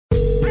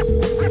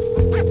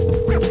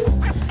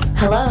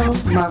Hello,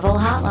 Marvel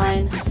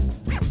Hotline.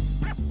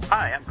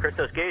 Hi, I'm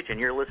Christos Gage, and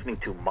you're listening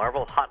to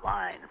Marvel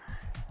Hotline.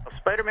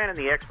 Spider-Man and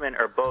the X-Men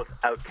are both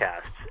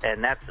outcasts,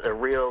 and that's a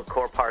real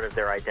core part of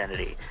their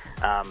identity.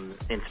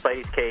 In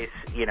Spidey's case,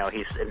 you know,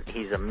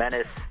 he's a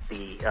menace.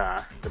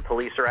 The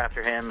police are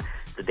after him.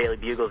 The Daily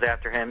Bugle's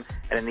after him.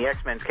 And in the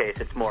X-Men's case,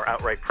 it's more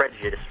outright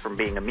prejudice from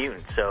being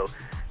immune.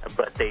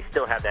 But they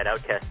still have that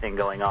outcast thing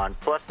going on.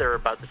 Plus, they're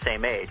about the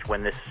same age.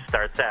 When this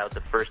starts out,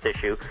 the first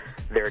issue,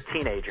 they're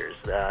teenagers.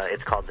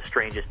 It's called The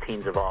Strangest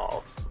Teens of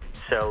All.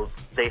 So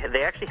they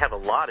actually have a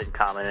lot in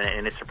common,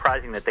 and it's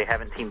surprising that they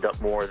haven't teamed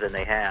up more than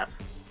they have.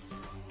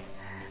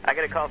 I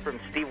got a call from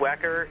Steve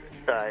Wacker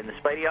in the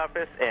Spidey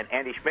office and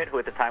Andy Schmidt, who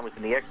at the time was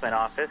in the X-Men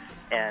office,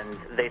 and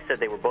they said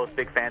they were both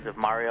big fans of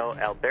Mario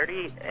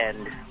Alberti,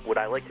 and would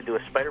I like to do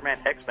a Spider-Man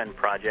X-Men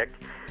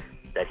project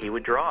that he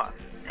would draw?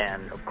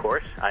 And, of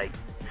course, I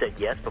said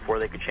yes before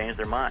they could change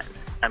their minds.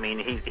 I mean,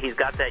 he's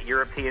got that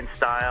European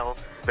style,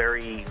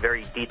 very,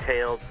 very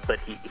detailed, but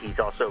he's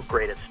also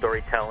great at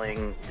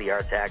storytelling. The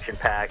art's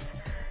action-packed.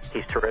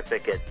 He's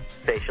terrific at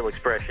facial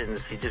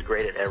expressions. He's just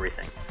great at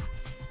everything.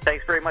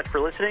 Thanks very much for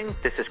listening.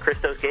 This is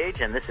Christos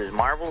Gage, and this is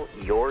Marvel,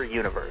 Your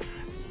Universe.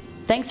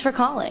 Thanks for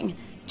calling.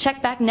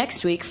 Check back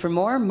next week for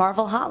more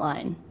Marvel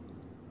Hotline.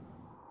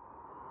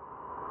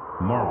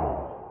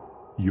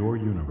 Marvel, Your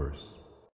Universe.